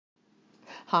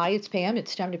Hi, it's Pam.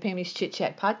 It's time to Pammy's Chit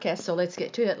Chat podcast, so let's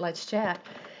get to it. Let's chat.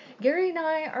 Gary and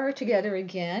I are together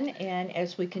again, and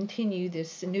as we continue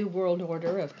this new world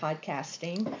order of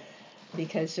podcasting,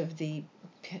 because of the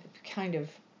kind of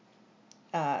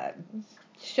uh,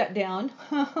 shutdown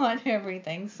on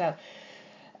everything, so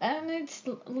it's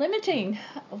limiting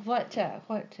what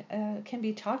can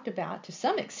be talked about to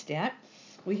some extent.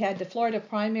 We had the Florida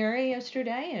primary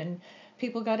yesterday, and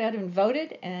people got out and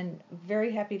voted, and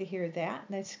very happy to hear that.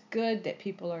 That's good that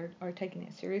people are taking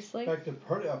it seriously. In fact,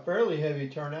 a fairly heavy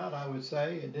turnout, I would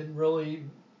say. It didn't really,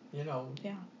 Yeah.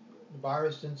 the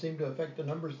virus didn't seem to affect the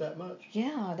numbers that much.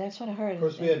 Yeah, that's what I heard. Of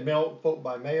course, we had vote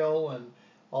by mail and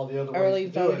all the other Early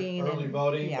ways to do voting it, early and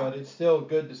voting, yeah. but it's still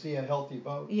good to see a healthy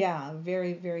vote. Yeah,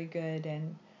 very, very good,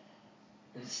 and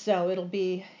so it'll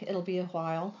be a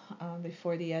while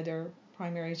before the other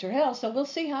primaries are held. So we'll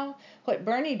see what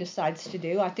Bernie decides to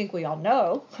do. I think we all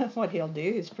know what he'll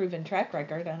do. His proven track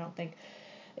record. I don't think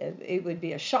it would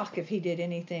be a shock if he did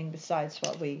anything besides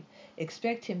what we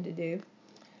expect him to do.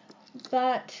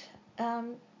 But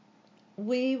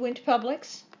we went to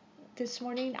Publix this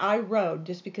morning. I rode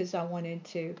just because I wanted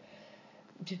to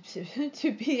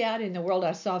be out in the world.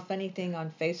 I saw a funny thing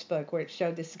on Facebook where it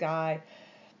showed this guy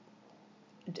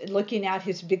looking out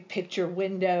his big picture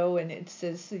window, and it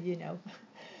says,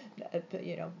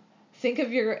 think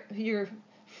of your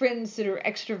friends that are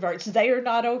extroverts. They are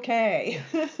not okay.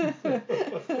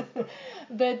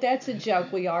 But that's a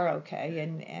joke. We are okay,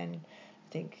 and I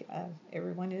think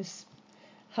everyone is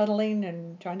huddling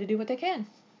and trying to do what they can.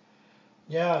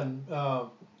 Yeah, and of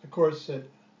course,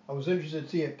 I was interested to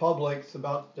see at Publix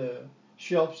about the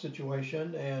shelf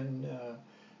situation, and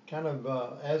kind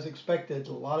of as expected,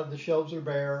 a lot of the shelves are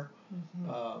bare.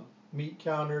 Meat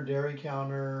counter, dairy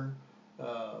counter,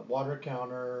 water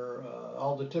counter,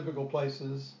 all the typical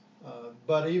places.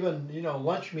 But even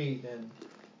lunch meat and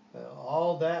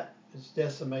all that is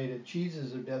decimated.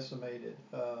 Cheeses are decimated.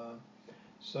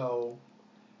 So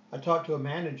I talked to a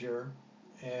manager,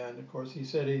 and of course he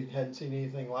said he hadn't seen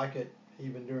anything like it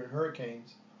even during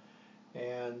hurricanes.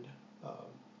 And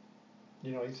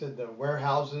he said the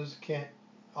warehouses can't.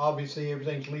 Obviously,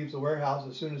 everything leaves the warehouse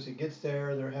as soon as it gets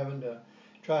there. They're having to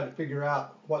try to figure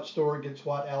out what store gets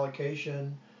what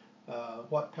allocation,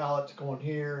 what pallets going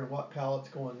here and what pallets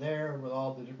going there with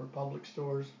all the different public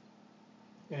stores.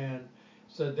 And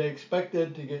said they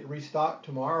expected to get restocked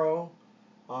tomorrow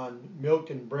on milk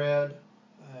and bread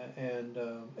and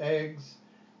eggs,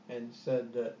 and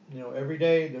said that every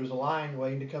day there's a line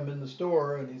waiting to come in the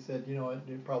store, and he said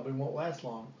it probably won't last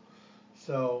long.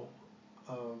 So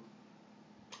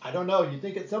I don't know. You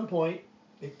think at some point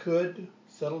it could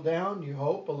settle down, you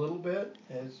hope, a little bit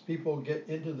as people get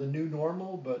into the new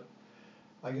normal, but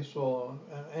I guess we'll.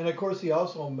 And of course, he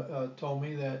also told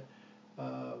me that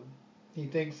uh, he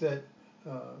thinks that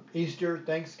Easter,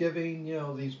 Thanksgiving,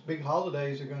 these big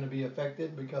holidays are going to be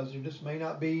affected because there just may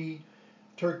not be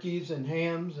turkeys and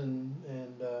hams and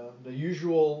the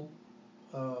usual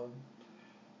um,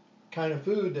 kind of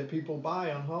food that people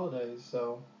buy on holidays.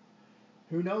 So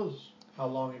who knows how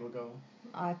long it'll go.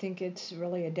 I think it's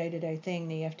really a day-to-day thing.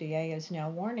 The FDA is now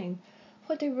warning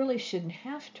what they really shouldn't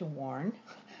have to warn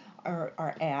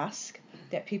or ask,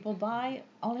 that people buy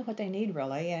only what they need,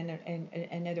 really, and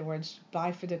in other words,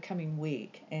 buy for the coming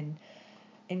week and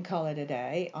call it a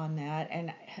day on that.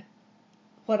 And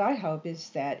what I hope is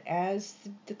that as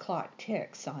the clock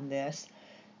ticks on this,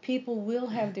 people will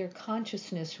have their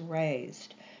consciousness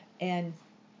raised and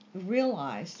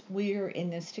realize we're in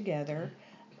this together.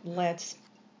 Let's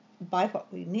buy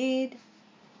what we need,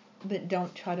 but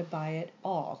don't try to buy it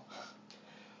all.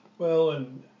 Well,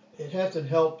 and it hasn't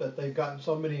helped that they've gotten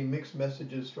so many mixed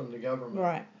messages from the government.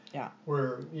 Right. Yeah.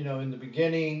 Where in the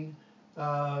beginning, they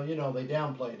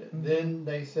downplayed it. Mm-hmm. Then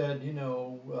they said,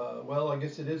 well, I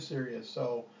guess it is serious.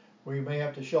 So we may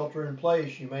have to shelter in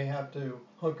place. You may have to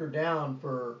hunker down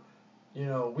for,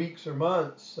 weeks or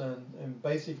months, and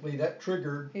basically that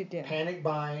triggered panic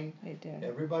buying. It did.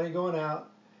 Everybody going out.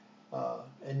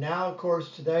 And now, of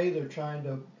course, today they're trying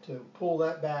to pull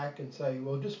that back and say,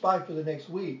 well, just buy for the next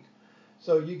week.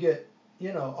 So you get,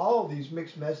 all of these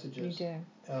mixed messages. You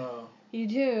do. You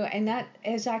do, and that,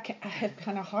 as I have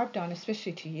kind of harped on,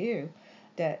 especially to you,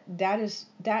 that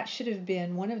should have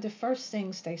been one of the first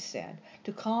things they said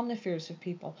to calm the fears of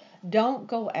people. Don't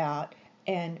go out,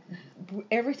 and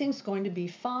everything's going to be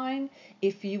fine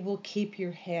if you will keep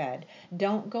your head.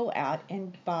 Don't go out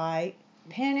and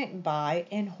panic buy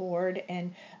and hoard,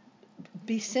 and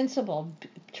be sensible.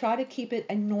 Try to keep it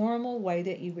a normal way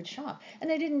that you would shop. And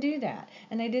they didn't do that.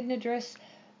 And they didn't address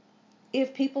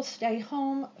if people stay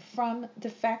home from the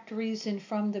factories and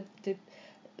from the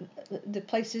the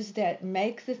places that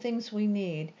make the things we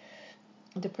need,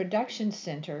 the production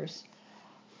centers,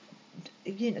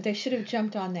 they should have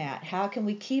jumped on that. How can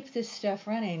we keep this stuff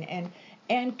running,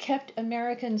 and kept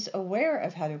Americans aware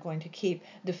of how they're going to keep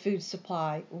the food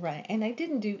supply running? And they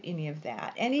didn't do any of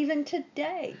that. And even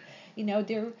today,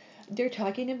 they're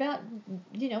talking about,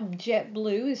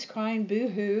 JetBlue is crying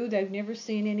boo-hoo. They've never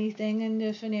seen anything in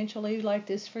the financial aid like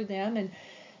this for them, and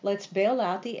let's bail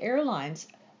out the airlines.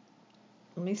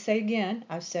 Let me say again,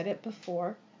 I've said it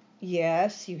before.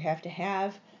 Yes, you have to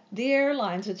have the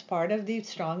airlines. It's part of the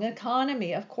strong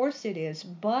economy. Of course it is.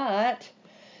 But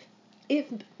if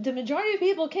the majority of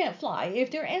people can't fly,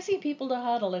 if they're asking people to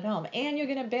huddle at home, and you're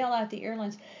going to bail out the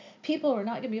airlines, people are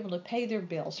not going to be able to pay their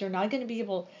bills. They're not going to be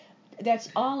able. That's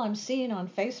all I'm seeing on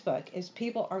Facebook is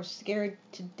people are scared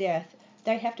to death.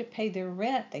 They have to pay their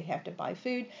rent. They have to buy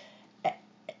food.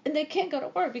 And they can't go to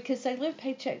work because they live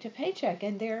paycheck to paycheck,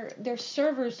 and their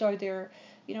servers are their,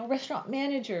 restaurant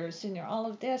managers, and they're all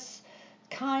of this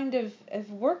kind of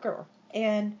worker.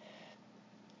 And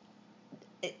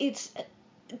it's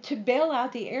to bail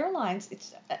out the airlines.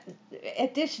 It's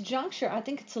at this juncture, I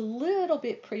think it's a little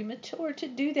bit premature to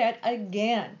do that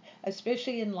again,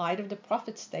 especially in light of the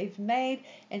profits they've made,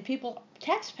 and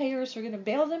taxpayers are going to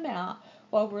bail them out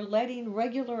while we're letting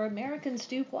regular Americans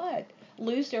do what?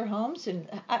 Lose their homes. And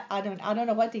I don't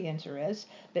know what the answer is,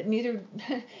 but neither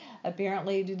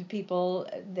apparently do the people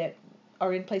that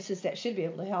are in places that should be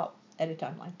able to help at a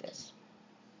time like this.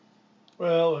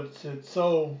 Well, it's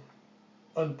so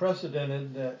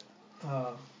unprecedented that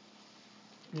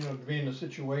to be in a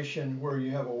situation where you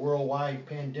have a worldwide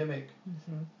pandemic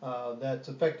that's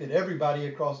affected everybody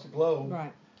across the globe.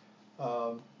 Right.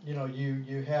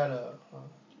 You had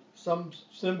some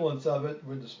semblance of it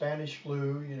with the Spanish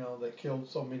flu, that killed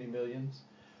so many millions,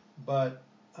 but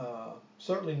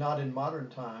certainly not in modern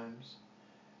times.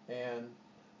 And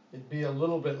it'd be a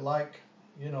little bit like,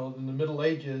 in the Middle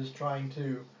Ages, trying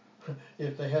to,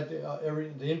 if they had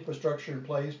the infrastructure in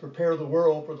place, prepare the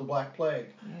world for the Black Plague.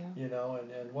 Yeah.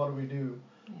 And what do we do?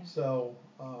 Yeah. So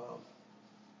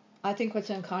I think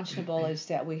what's unconscionable is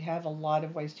that we have a lot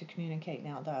of ways to communicate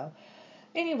now, though.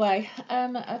 Anyway,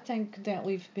 I think that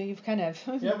we've kind of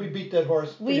we beat that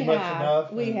horse pretty much enough.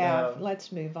 We have.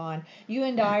 Let's move on. You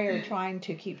and I are trying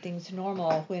to keep things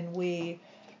normal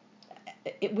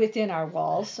within our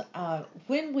walls.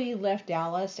 When we left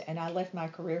Dallas, and I left my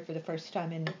career for the first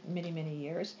time in many, many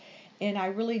years, and I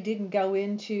really didn't go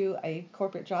into a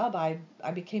corporate job. I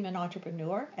became an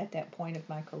entrepreneur at that point of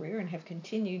my career and have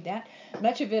continued that,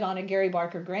 much of it on a Gary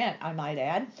Barker grant, I might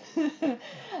add.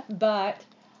 But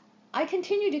I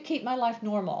continue to keep my life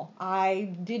normal.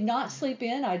 I did not sleep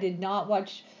in. I did not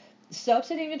watch soaps.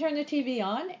 I didn't even turn the TV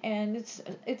on, and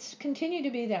it's continued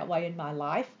to be that way in my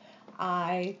life.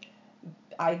 I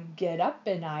get up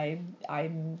and I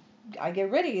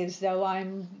get ready as though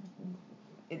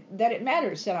that it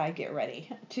matters that I get ready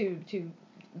to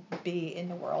be in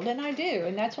the world, and I do,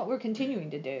 and that's what we're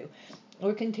continuing to do.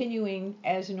 We're continuing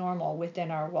as normal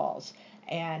within our walls,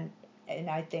 and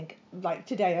I think, like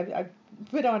today, I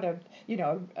put on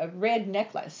a red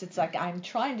necklace. It's like I'm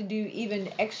trying to do even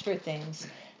extra things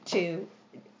to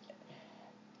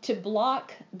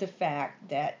block the fact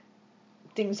that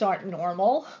things aren't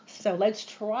normal. So let's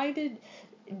try to,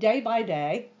 day by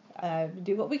day,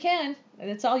 do what we can, and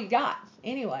it's all you got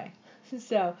anyway.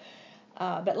 So,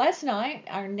 but last night,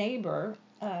 our neighbor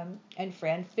and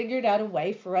friend figured out a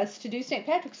way for us to do St.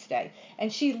 Patrick's Day,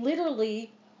 and she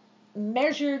literally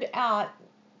measured out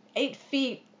 8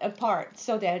 feet apart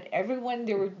so that everyone,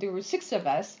 there were 6 of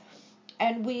us,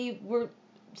 and we were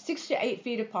 6 to 8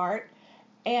 feet apart,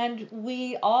 and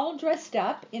we all dressed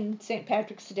up in St.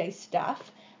 Patrick's Day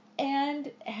stuff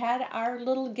and had our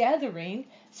little gathering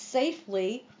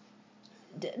safely,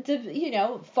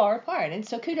 far apart. And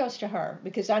so kudos to her,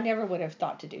 because I never would have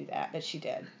thought to do that, but she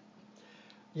did.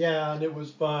 Yeah, and it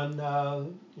was fun.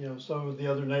 Some of the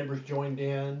other neighbors joined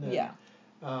in. And, yeah.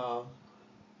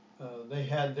 They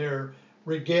had their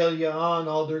regalia on,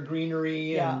 all their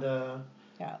greenery, and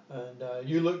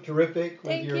you look terrific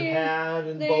with your hat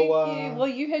and boa. Thank you. Well,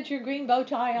 you had your green bow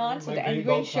tie on, and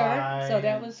green shirt, so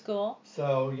that was cool.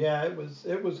 So yeah, it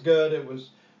was good. It was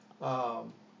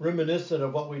reminiscent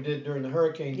of what we did during the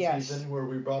hurricane season, where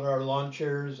we brought our lawn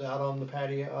chairs out on the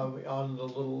patio, on the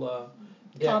little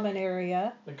deck, common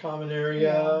area. The common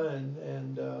area,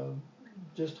 and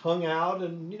just hung out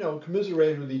and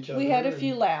commiserated with each other. We had a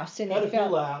few laughs, and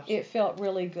it felt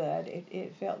really good.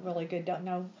 It felt really good. Don't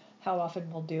know how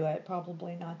often we'll do it.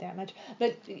 Probably not that much.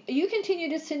 But you continue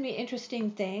to send me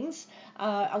interesting things.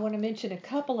 I want to mention a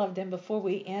couple of them before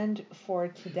we end for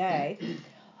today.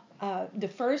 The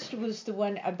first was the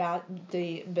one about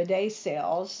the bidet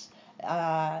sales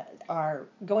are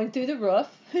going through the roof.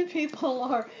 People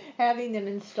are having them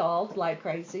installed like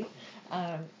crazy.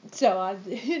 So,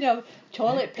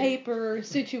 toilet paper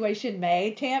situation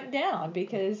may tamp down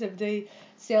because of the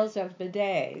sales of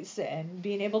bidets and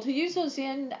being able to use those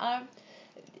in.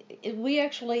 We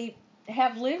actually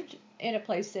have lived in a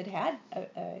place that had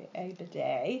a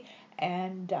bidet,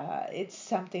 and it's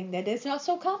something that is not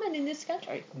so common in this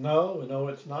country. No,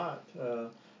 it's not.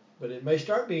 But it may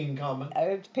start being common.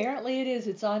 Apparently, it is.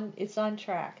 It's on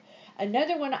track.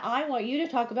 Another one I want you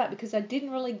to talk about because I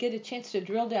didn't really get a chance to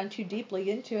drill down too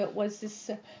deeply into it was this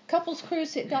couples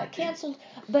cruise that got canceled.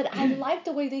 But I like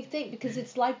the way they think because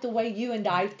it's like the way you and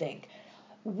I think.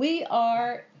 We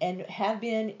are and have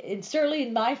been, and certainly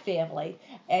in my family,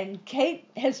 and Kate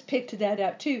has picked that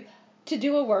up too, to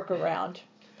do a workaround.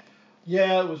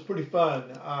 Yeah, it was pretty fun.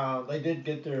 They did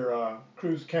get their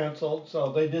cruise canceled,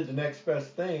 so they did the next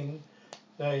best thing.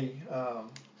 They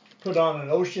put on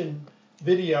an ocean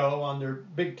video on their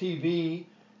big TV,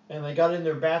 and they got in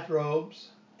their bathrobes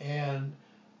and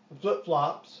flip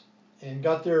flops and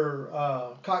got their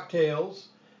cocktails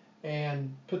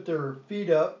and put their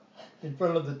feet up in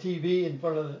front of the TV and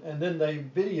then they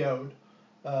videoed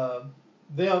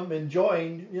them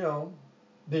enjoying,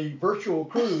 the virtual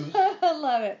cruise. I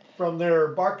love it. From their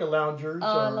Barca loungers.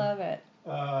 I love it.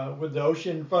 With the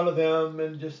ocean in front of them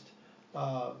and just.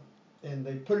 And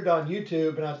they put it on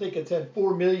YouTube, and I think it's had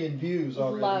 4 million views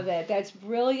already. Love it. That's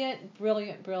brilliant,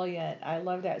 brilliant, brilliant. I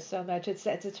love that so much.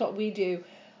 It's what we do.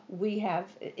 We have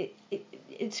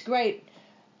it's great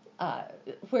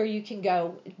where you can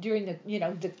go during the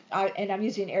and I'm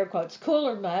using air quotes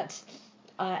cooler months.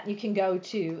 You can go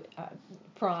to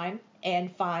Prime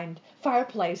and find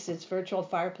fireplaces, virtual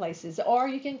fireplaces, or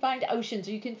you can find oceans,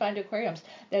 or you can find aquariums.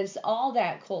 There's all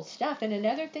that cool stuff. And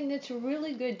another thing that's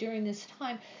really good during this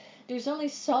time. There's only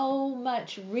so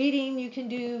much reading you can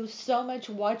do, so much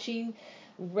watching,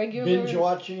 regular binge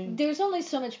watching. There's only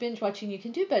so much binge watching you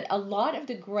can do, but a lot of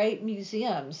the great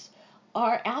museums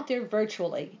are out there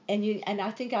virtually, and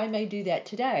I think I may do that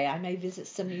today. I may visit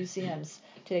some museums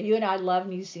today. You and I love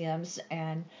museums,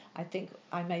 and I think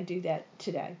I may do that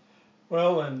today.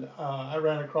 Well, and I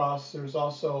ran across. There's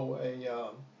also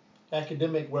a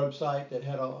academic website that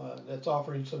that's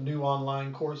offering some new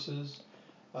online courses.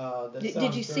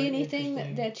 Did you see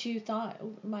anything that you thought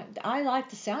I like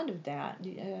the sound of that?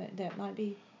 That might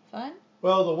be fun.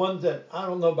 Well, the ones that I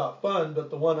don't know about fun, but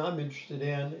the one I'm interested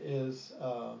in is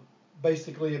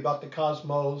basically about the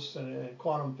cosmos and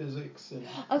quantum physics.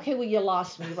 Okay, well, you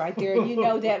lost me right there. You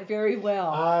know that very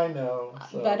well. I know.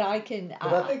 So. But I can.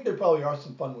 But I think there probably are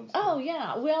some fun ones. Oh,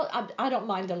 yeah. Well, I don't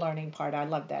mind the learning part. I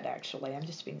love that, actually. I'm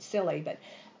just being silly. But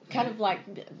kind of like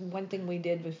one thing we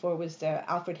did before was the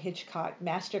Alfred Hitchcock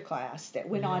masterclass that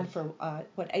went on for,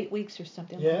 8 weeks or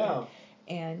something like that.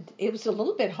 And it was a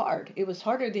little bit hard. It was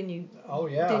harder than you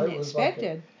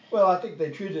expected. Well, I think they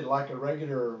treated it like a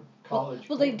regular college.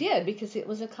 Well, they did because it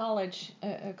was a college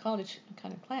kind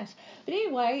of class. But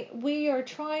anyway, we are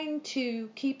trying to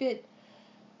keep it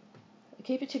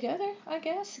together, I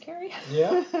guess, Gary.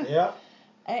 Yeah.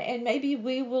 And maybe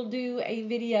we will do a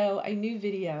new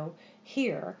video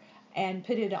here, and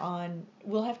put it on.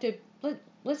 We'll have to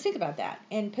let's think about that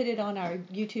and put it on our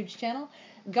YouTube channel.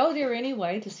 Go there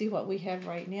anyway to see what we have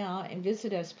right now, and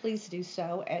visit us. Please do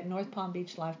so at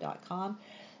northpalmbeachlife.com.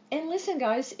 And listen,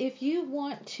 guys, if you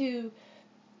want to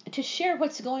share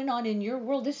what's going on in your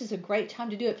world, this is a great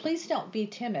time to do it. Please don't be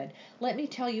timid. Let me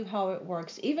tell you how it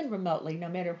works, even remotely, no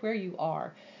matter where you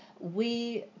are.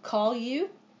 We call you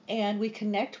and we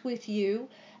connect with you,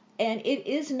 and it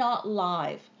is not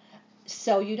live.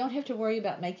 So you don't have to worry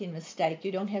about making a mistake.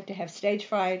 You don't have to have stage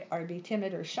fright or be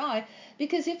timid or shy,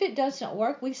 because if it doesn't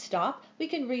work, we stop. We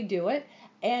can redo it,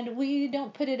 and we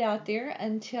don't put it out there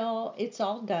until it's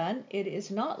all done. It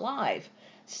is not live.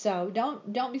 So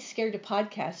don't be scared to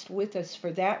podcast with us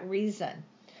for that reason.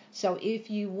 So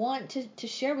if you want to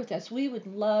share with us, we would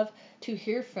love to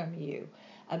hear from you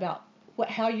about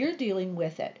how you're dealing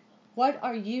with it. What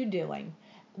are you doing?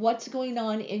 What's going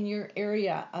on in your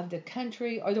area of the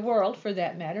country or the world, for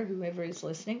that matter, whoever is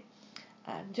listening.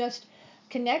 Just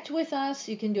connect with us.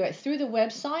 You can do it through the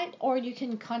website, or you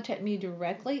can contact me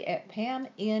directly at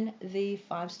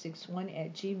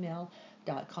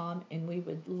pamnv561@gmail.com, and we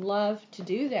would love to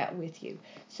do that with you.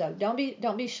 So don't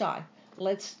be shy.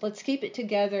 Let's keep it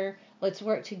together. Let's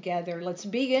work together. Let's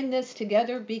be in this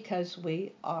together, because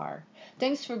we are.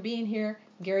 Thanks for being here,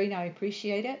 Gary, and I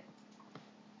appreciate it.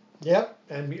 Yep,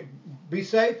 and be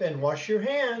safe and wash your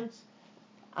hands.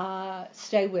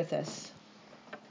 Stay with us.